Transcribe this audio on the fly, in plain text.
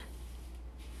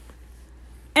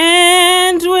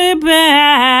we're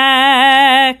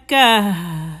back.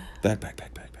 Back that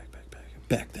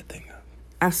thing up.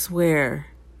 I swear,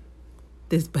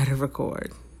 this better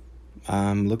record.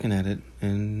 I'm looking at it,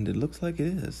 and it looks like it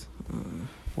is.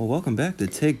 Well, welcome back to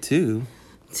Take Two.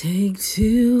 Take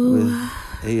Two. With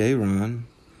A.A. Ron.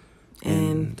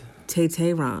 And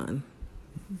Tay Ron.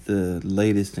 The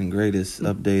latest and greatest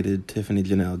updated Tiffany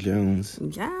Janelle Jones.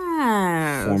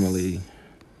 Yes. Formerly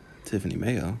Tiffany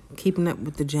Mayo. Keeping up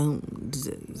with the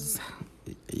Joneses.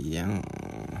 Yeah.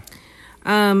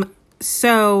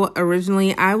 So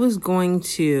originally I was going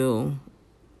to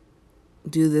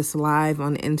do this live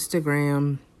on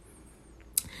Instagram,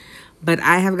 but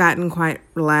I have gotten quite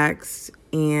relaxed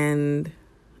and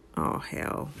oh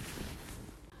hell.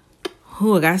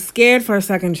 I got scared for a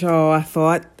second, y'all. I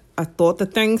thought the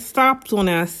thing stopped on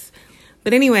us.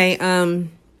 But anyway,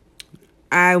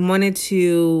 I wanted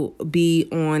to be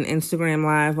on Instagram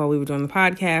Live while we were doing the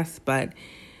podcast, but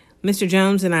Mr.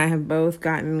 Jones and I have both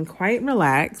gotten quite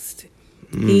relaxed.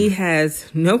 He has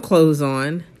no clothes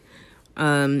on,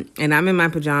 and I'm in my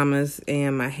pajamas,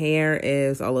 and my hair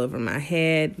is all over my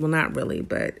head. Well, not really,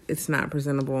 but it's not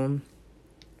presentable.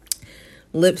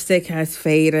 Lipstick has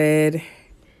faded,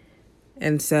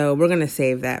 and so we're going to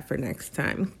save that for next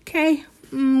time. Okay.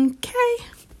 And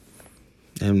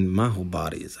my whole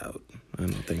body is out. I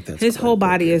don't think that's his whole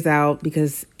body is out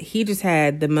because he just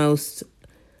had the most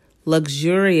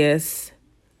luxurious,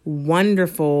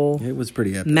 wonderful, it was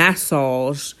pretty epic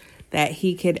massage that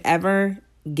he could ever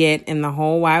get in the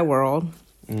whole wide world.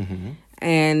 Mm-hmm.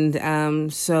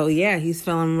 And so yeah, he's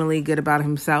feeling really good about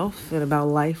himself and about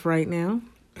life right now.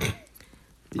 Yes.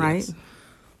 Right?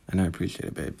 And I appreciate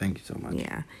it, babe. Thank you so much.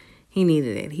 Yeah, he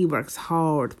needed it. He works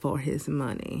hard for his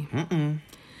money.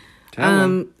 Tell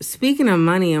him. Speaking of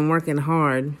money and working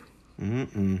hard.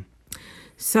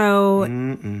 So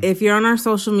if you're on our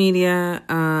social media,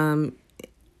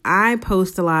 I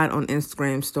post a lot on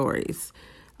Instagram stories.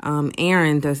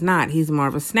 Aaron does not. He's more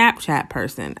of a Snapchat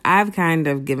person. I've kind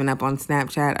of given up on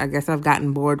Snapchat. I guess I've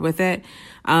gotten bored with it.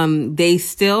 They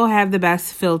still have the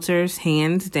best filters,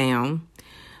 hands down.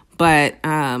 But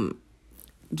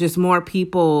just more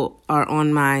people are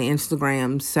on my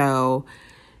Instagram, so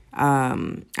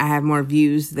I have more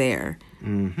views there.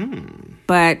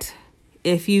 But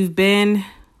if you've been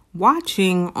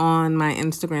watching on my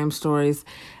Instagram stories,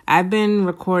 I've been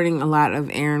recording a lot of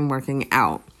Aaron working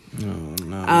out. Oh,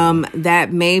 no.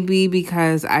 That may be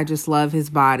because I just love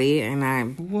his body and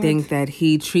I think that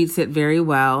he treats it very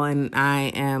well, and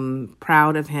I am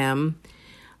proud of him.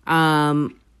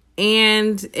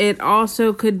 And it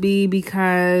also could be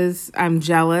because I'm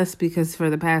jealous because for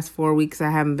the past 4 weeks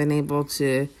I haven't been able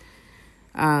to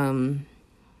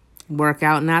work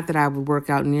out. Not that I would work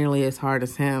out nearly as hard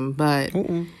as him, but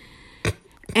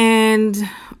and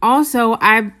also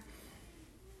I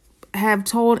have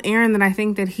told Aaron that I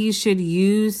think that he should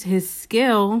use his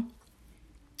skill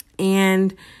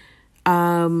and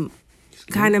kind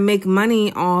of make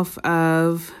money off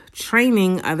of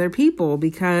training other people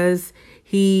because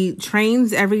he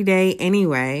trains every day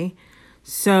anyway.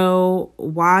 So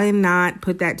why not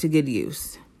put that to good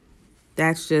use?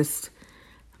 That's just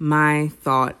my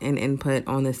thought and input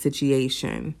on the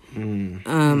situation.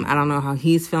 I don't know how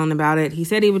he's feeling about it. He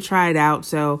said he would try it out.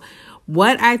 So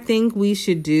what I think we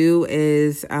should do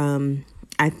is,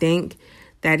 I think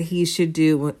that he should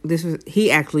do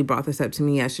he actually brought this up to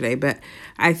me yesterday, but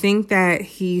I think that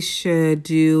he should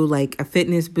do like a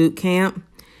fitness boot camp.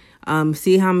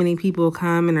 See how many people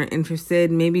come and are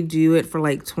interested. Maybe do it for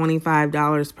like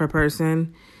 $25 per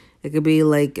person. It could be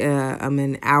like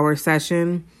an hour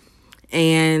session.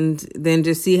 And then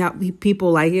just see how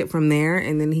people like it from there.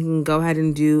 And then he can go ahead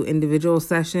and do individual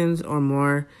sessions or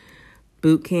more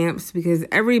boot camps. Because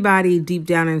everybody deep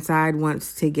down inside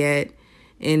wants to get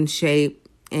in shape.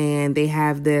 And they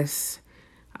have this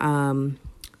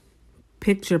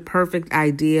picture perfect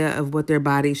idea of what their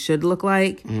body should look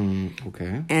like.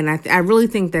 Okay. And I really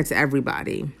think that's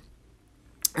everybody.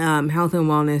 Health and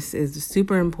wellness is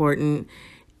super important.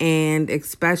 And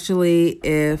especially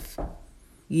if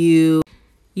you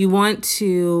want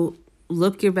to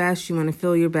look your best, you want to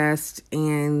feel your best.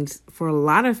 And for a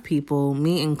lot of people,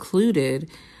 me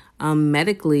included,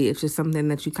 medically, it's just something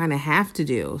that you kind of have to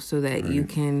do so that you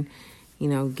can,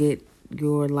 get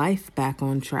your life back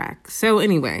on track. So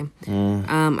anyway,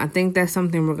 I think that's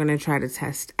something we're going to try to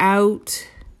test out.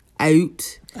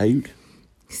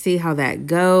 See how that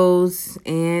goes.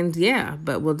 And yeah,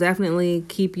 but we'll definitely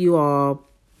keep you all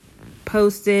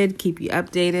posted, keep you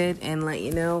updated, and let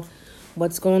you know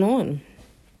what's going on.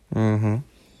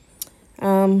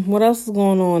 What else is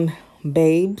going on,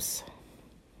 babes?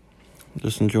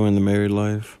 Just enjoying the married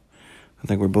life. I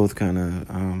think we're both kind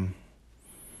of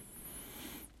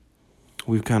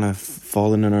we've kind of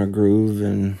fallen in our groove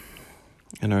and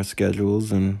in our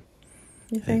schedules, and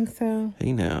you think so?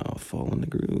 Hey, now fall in the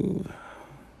groove.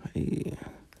 Hey,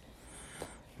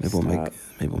 maybe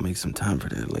we'll make some time for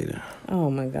that later.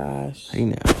 Oh my gosh. Hey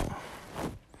now.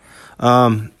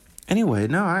 Anyway,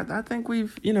 no, I think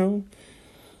we've,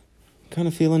 kind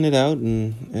of feeling it out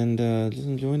and just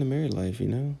enjoying the married life,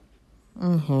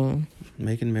 Mm-hmm.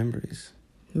 Making memories.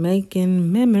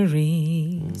 Making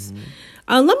memories.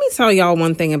 Let me tell y'all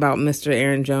one thing about Mr.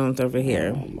 Aaron Jones over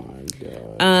here. Oh my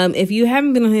God. If you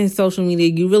haven't been on his social media,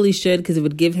 you really should, because it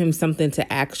would give him something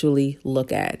to actually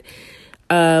look at.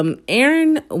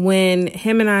 Aaron, when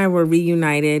him and I were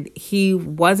reunited, he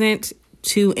wasn't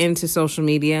too into social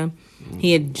media.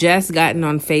 He had just gotten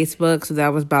on Facebook, so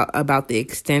that was about the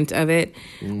extent of it.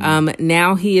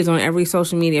 Now he is on every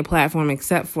social media platform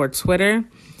except for Twitter,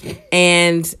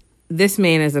 and this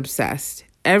man is obsessed.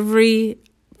 Every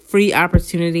free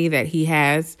opportunity that he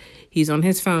has, he's on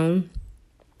his phone,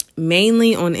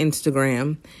 mainly on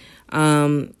Instagram.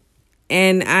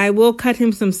 And I will cut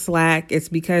him some slack. It's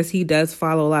because he does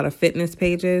follow a lot of fitness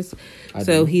pages.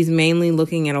 So he's mainly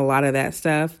looking at a lot of that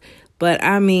stuff. But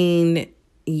I mean,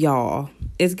 y'all,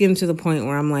 it's getting to the point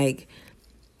where I'm like,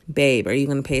 babe, are you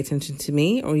going to pay attention to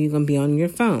me, or are you going to be on your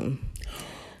phone?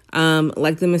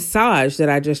 Like the massage that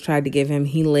I just tried to give him,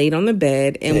 he laid on the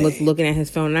bed and was looking at his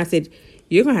phone. And I said,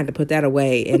 you're going to have to put that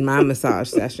away in my massage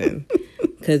session,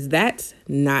 because that's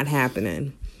not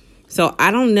happening. So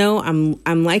I don't know.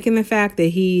 I'm liking the fact that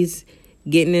he's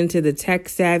getting into the tech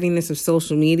savviness of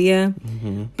social media,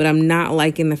 but I'm not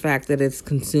liking the fact that it's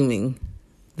consuming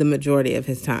the majority of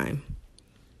his time.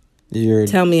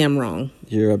 Tell me I'm wrong.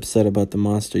 You're upset about the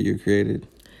monster you created.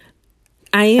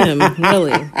 I am,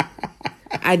 really.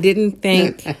 I didn't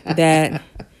think that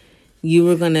you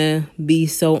were going to be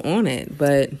so on it,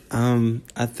 but...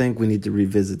 I think we need to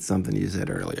revisit something you said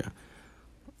earlier.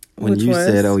 When Which you was?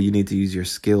 said, you need to use your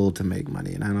skill to make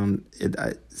money. And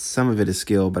some of it is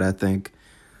skill, but I think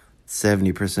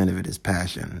 70% of it is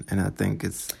passion. And I think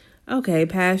it's... Okay,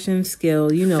 passion,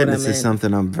 skill, you know what I mean. Fitness is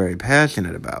something I'm very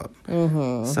passionate about.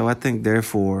 So I think,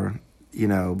 therefore,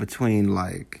 between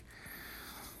like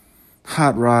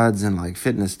hot rods and like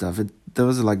fitness stuff,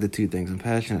 those are like the two things I'm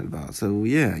passionate about. So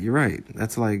yeah, you're right.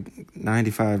 That's like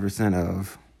 95%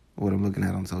 of what I'm looking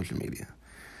at on social media.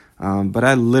 But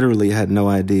I literally had no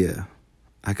idea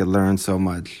I could learn so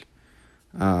much.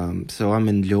 So I'm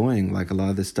enjoying like a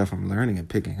lot of this stuff I'm learning and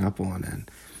picking up on, and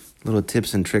little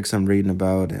tips and tricks I'm reading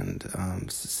about,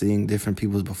 and seeing different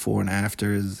people's before and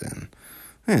afters, and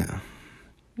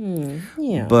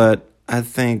Yeah. But I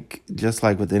think, just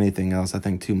like with anything else, I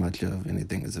think too much of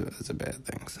anything is a bad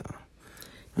thing. So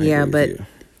I yeah, agree but with you.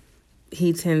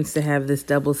 He tends to have this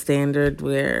double standard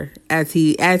where as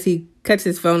he cuts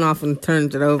his phone off and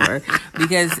turns it over,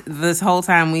 because this whole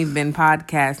time we've been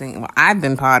podcasting, well, I've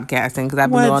been podcasting because I've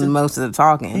been doing most of the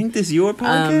talking. Ain't this your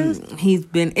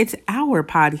podcast? It's our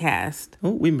podcast.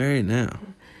 Oh, we married now.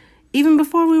 Even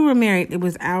before we were married, it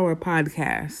was our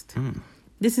podcast.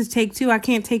 This is take two. I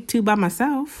can't take two by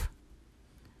myself.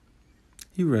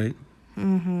 You're right.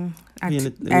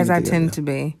 As I tend to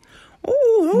be.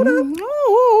 Oh, hold up.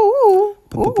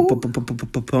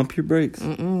 Pump your brakes.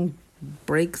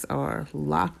 Brakes are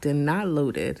locked and not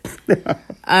loaded.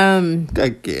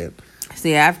 I can't.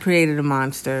 See, I've created a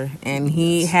monster, and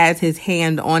he has his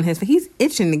hand on he's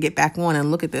itching to get back on and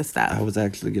look at this stuff. I was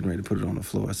actually getting ready to put it on the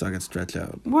floor so I could stretch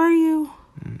out. Were you?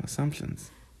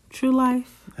 Assumptions. True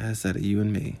life? I said it, you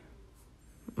and me.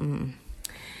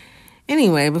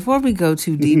 Anyway, before we go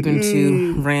too deep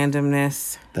into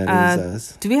randomness, That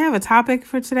is us. do we have a topic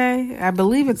for today? I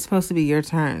believe it's supposed to be your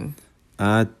turn.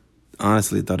 I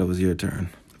honestly thought it was your turn,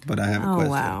 but I have a question. Oh,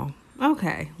 wow.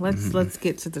 Okay, let's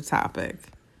get to the topic.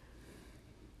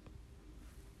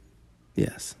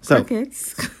 Yes. So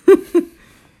Crickets.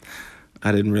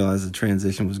 I didn't realize the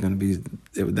transition was going to be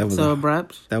that was So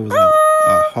abrupt. That was a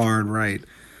hard right.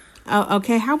 Oh,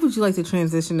 okay. How would you like to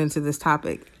transition into this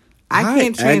topic? I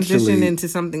can't transition into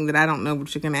something that I don't know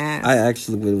what you're going to ask. I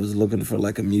actually was looking for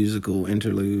like a musical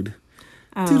interlude.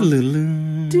 I can't.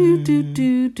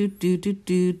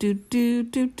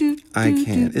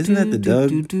 Isn't that the Doug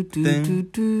thing?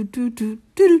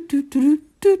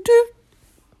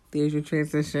 There's your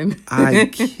transition. I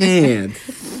can't.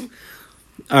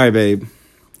 All right, babe.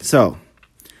 So,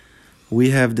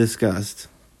 we have discussed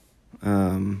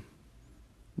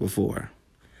before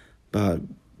about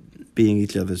being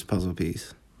each other's puzzle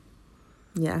piece.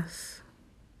 Yes.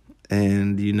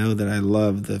 And you know that I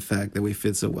love the fact that we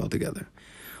fit so well together.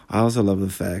 I also love the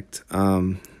fact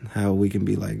how we can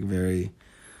be like very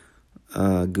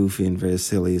goofy and very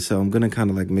silly. So I'm going to kind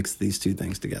of like mix these two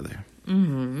things together.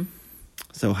 Mm-hmm.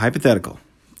 So hypothetical.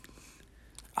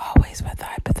 Always with the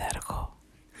hypothetical.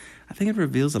 I think it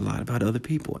reveals a lot about other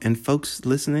people. And folks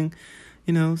listening,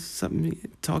 you know, something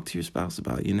talk to your spouse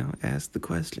about, you know, ask the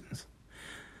questions.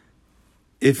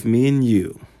 If me and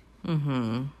you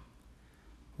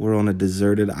were on a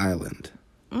deserted island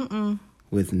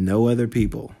with no other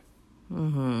people,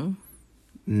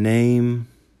 name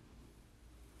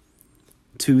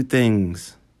 2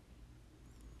 things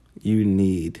you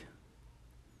need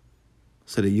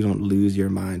so that you don't lose your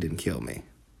mind and kill me.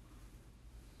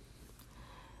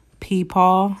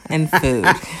 Peepaw and food.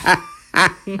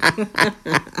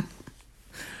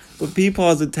 But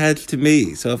Peepaw is attached to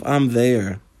me, so if I'm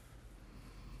there...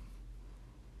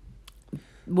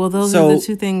 Well, those are the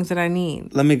 2 things that I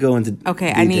need. Let me go into Okay,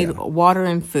 detail. I need water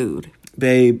and food.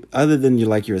 Babe, other than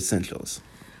your essentials.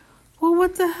 Well,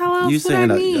 what the hell else You would I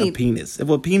saying need? a penis. If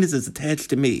a penis is attached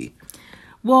to me.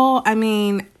 Well, I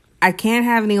mean, I can't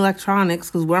have any electronics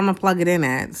because where I'm going to plug it in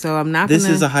at. So I'm not going to...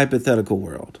 This is a hypothetical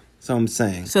world. So I'm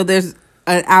saying. So there's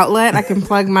an outlet I can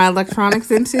plug my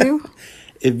electronics into?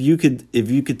 If you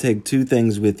could take 2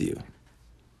 things with you,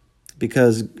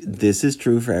 because this is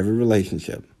true for every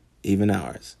relationship, even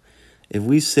ours. If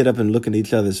we sit up and look at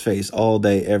each other's face all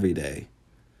day, every day,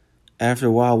 after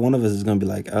a while, one of us is going to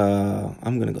be like,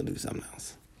 I'm going to go do something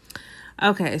else.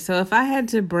 Okay, so if I had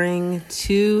to bring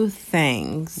 2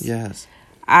 things. Yes.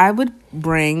 I would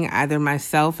bring either my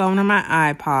cell phone or my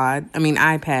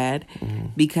iPad,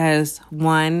 because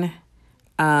one,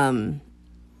 I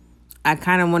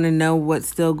kind of want to know what's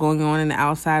still going on in the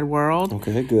outside world.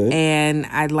 Okay, good. And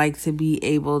I'd like to be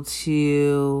able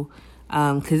to,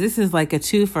 because this is like a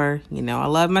twofer. You know, I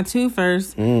love my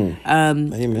twofers.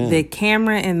 Amen. The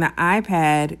camera and the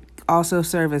iPad also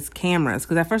serve as cameras.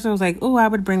 Because at first I was like, I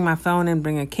would bring my phone and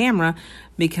bring a camera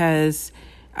because...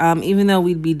 even though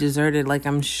we'd be deserted, like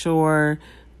I'm sure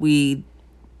I'd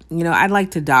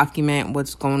like to document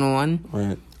what's going on.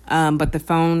 Right. But the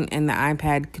phone and the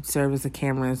iPad could serve as a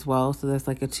camera as well. So that's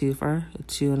like a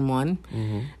 2-in-1.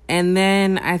 And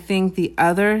then I think the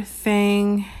other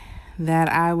thing that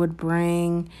I would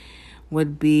bring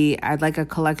would be, I'd like a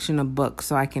collection of books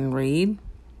so I can read.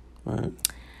 Right.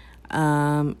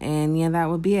 And yeah, that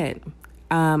would be it.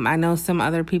 I know some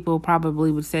other people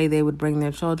probably would say they would bring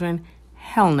their children.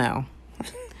 Hell no.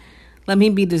 Let me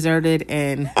be deserted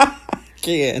and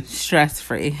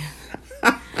stress-free.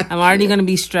 I'm already going to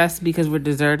be stressed because we're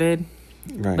deserted.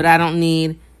 Right. But I don't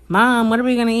need, Mom, what are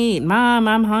we going to eat? Mom,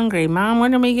 I'm hungry. Mom,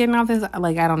 when are we getting off this?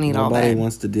 Like, I don't need all that. Nobody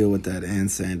wants to deal with that and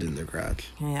sand in their crotch.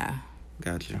 Yeah.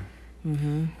 Gotcha.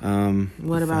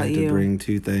 What about you? To bring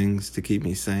 2 things to keep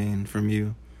me sane from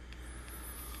you.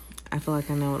 I feel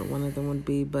like I know what one of them would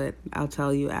be, but I'll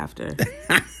tell you after.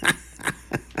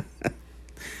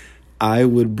 I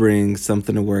would bring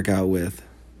something to work out with.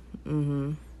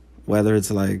 Whether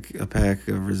it's like a pack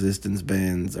of resistance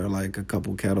bands or like a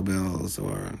couple kettlebells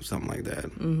or something like that.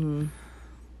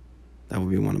 That would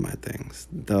be one of my things.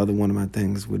 The other one of my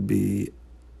things would be,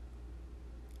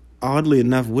 oddly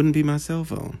enough, wouldn't be my cell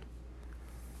phone.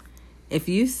 If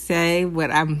you say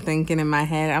what I'm thinking in my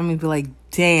head, I'm going to be like,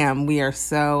 damn, we are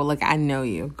so, like, I know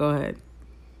you. Go ahead.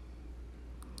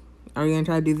 Are you going to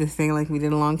try to do this thing like we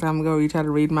did a long time ago where you try to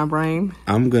read my brain?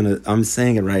 I'm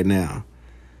saying it right now.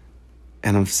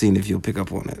 And I'm seeing if you'll pick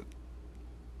up on it.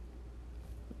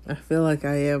 I feel like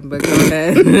I am, but go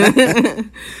ahead.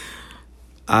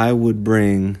 I would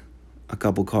bring a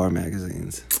couple car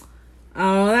magazines.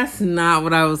 Oh, that's not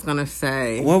what I was going to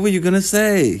say. What were you going to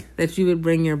say? That you would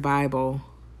bring your Bible.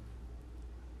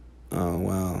 Oh,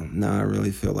 well, now I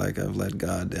really feel like I've let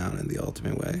God down in the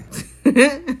ultimate way.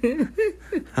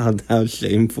 How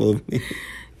shameful of me.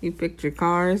 You picked your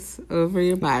cars over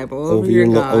your Bible, over your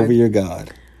God. Over your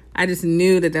God. I just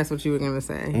knew that that's what you were going to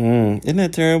say. Isn't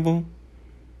that terrible?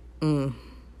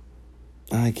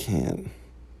 I can't.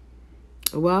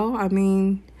 Well, I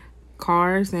mean,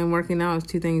 cars and working out is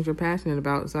 2 things you're passionate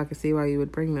about, so I can see why you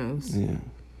would bring those. Yeah.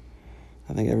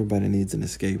 I think everybody needs an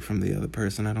escape from the other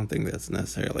person. I don't think that's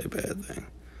necessarily a bad thing.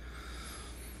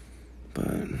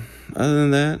 But other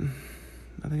than that,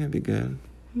 I think I'd be good.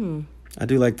 I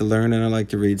do like to learn and I like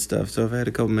to read stuff. So if I had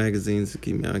a couple magazines to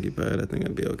keep me occupied, I think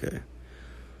I'd be okay.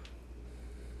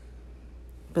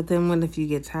 But then what if you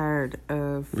get tired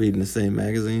of reading the same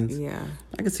magazines? Yeah.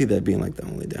 I could see that being like the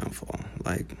only downfall.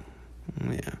 Like,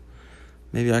 yeah.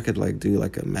 Maybe I could like do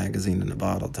like a magazine in a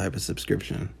bottle type of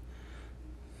subscription.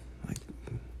 Like,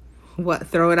 what,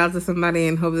 throw it out to somebody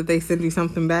and hope that they send you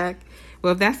something back?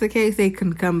 Well, if that's the case, they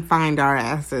can come find our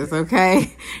asses,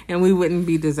 okay? And we wouldn't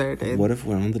be deserted. What if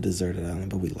we're on the deserted island,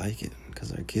 but we like it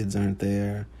because our kids aren't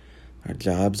there, our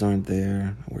jobs aren't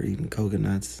there, we're eating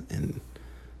coconuts and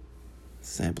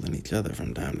sampling each other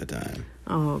from time to time.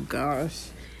 Oh, gosh.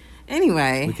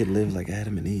 Anyway. We could live like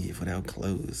Adam and Eve without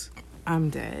clothes. I'm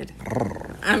dead.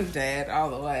 I'm dead all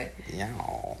the way.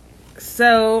 Yeah.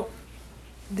 So,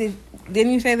 didn't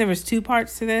you say there was 2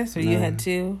 parts to this, or you had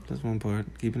 2? Just one part.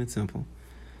 Keeping it simple.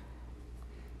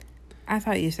 I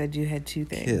thought you said you had 2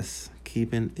 things. Kiss.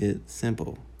 Keeping it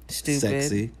simple. Stupid.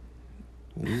 Sexy.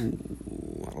 Ooh.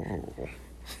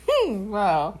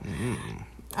 Well,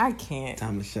 I can't.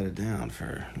 Time to shut it down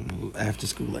for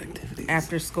after-school activities.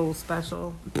 After-school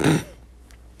special. There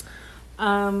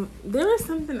was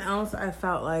something else I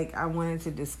felt like I wanted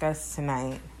to discuss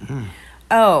tonight.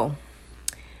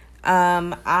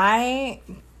 I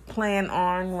plan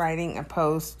on writing a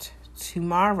post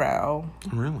tomorrow.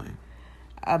 Really?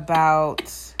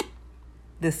 About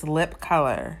this lip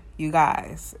color. You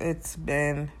guys, it's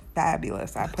been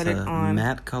fabulous. I put it on.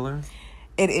 Matte color?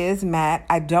 It is matte.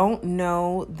 I don't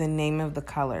know the name of the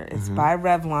color. It's by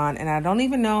Revlon, and I don't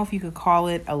even know if you could call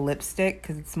it a lipstick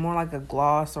because it's more like a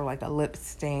gloss or like a lip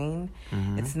stain.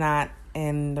 It's not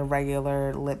in the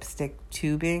regular lipstick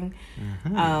tubing.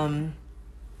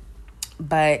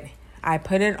 But I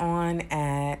put it on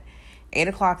at 8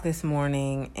 o'clock this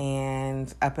morning,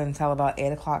 and up until about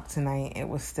 8 o'clock tonight, it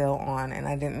was still on, and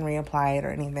I didn't reapply it or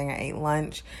anything. I ate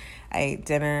lunch. I ate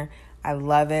dinner. I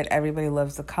love it. Everybody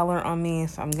loves the color on me,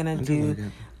 so I'm going to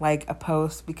do like a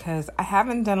post because I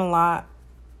haven't done a lot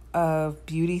of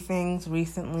beauty things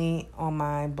recently on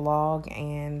my blog,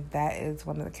 and that is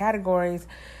one of the categories.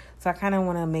 So I kind of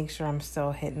want to make sure I'm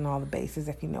still hitting all the bases,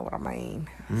 if you know what I mean.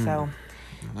 So,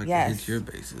 I like to hit your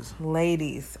bases.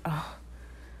 Ladies. Oh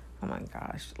my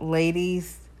gosh.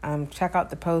 Ladies, check out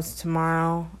the post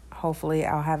tomorrow. Hopefully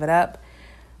I'll have it up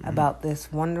about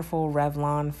this wonderful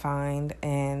Revlon find.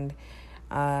 And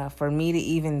for me to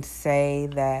even say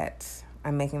that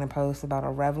I'm making a post about a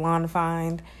Revlon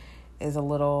find is a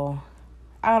little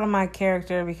out of my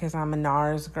character because I'm a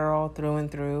NARS girl through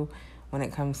and through when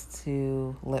it comes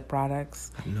to lip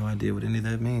products. I have no idea what any of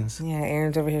that means. Yeah,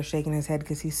 Aaron's over here shaking his head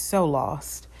because he's so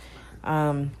lost.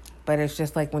 But it's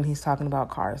just like when he's talking about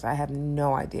cars. I have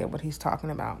no idea what he's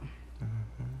talking about.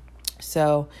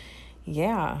 So,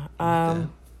 yeah.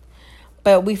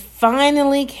 But we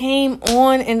finally came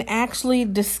on and actually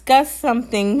discussed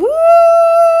something. Woo!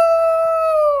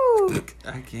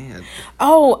 I can't.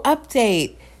 Oh,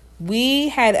 update. We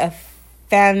had a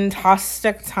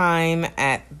fantastic time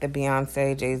at the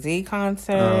Beyonce Jay-Z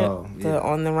concert, the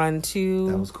On the Run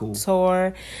 2 that was cool.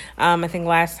 Tour. I think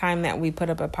last time that we put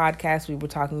up a podcast, we were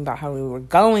talking about how we were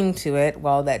going to it.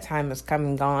 Well, that time has come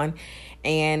and gone,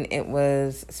 and it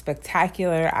was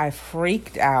spectacular. I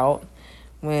freaked out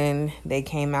when they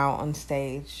came out on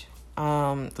stage.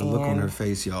 The look on her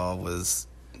face, y'all, was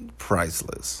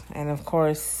priceless. And of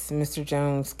course, Mr.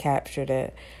 Jones captured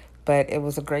it. But it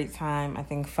was a great time. I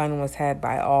think fun was had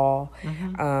by all.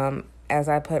 As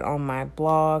I put on my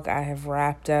blog, I have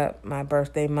wrapped up my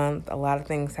birthday month. A lot of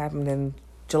things happened in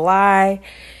July.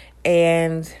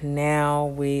 And now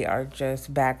we are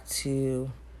just back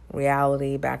to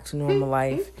reality, back to normal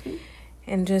life.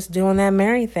 And just doing that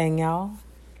merry thing, y'all.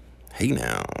 Hey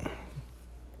now.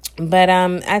 But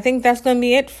I think that's going to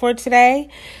be it for today.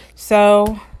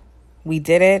 So we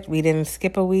did it. We didn't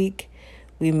skip a week.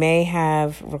 We may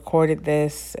have recorded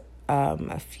this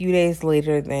a few days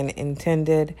later than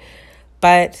intended,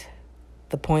 but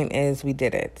the point is we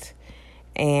did it.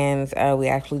 And we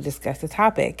actually discussed the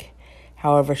topic,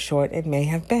 however short it may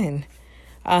have been.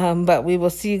 But we will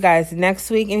see you guys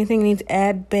next week. Anything you need to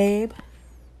add, babe?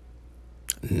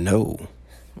 No.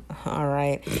 All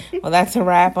right. Well, that's a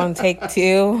wrap on take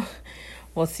 2.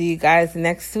 We'll see you guys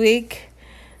next week.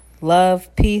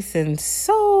 Love, peace, and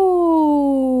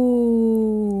soul.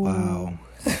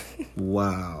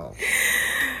 Wow.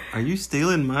 Are you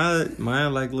stealing my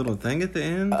like little thing at the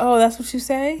end? Oh, that's what you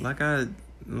say? Like I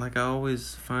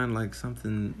always find like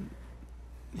something,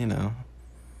 you know,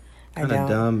 kind of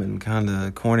dumb and kind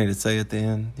of corny to say at the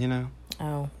end, you know?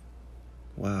 Oh.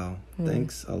 Wow.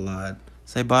 Thanks a lot.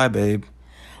 Say bye, babe.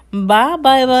 Bye,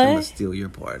 bye, bye. I'm gonna steal your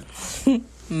part.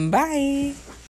 Bye.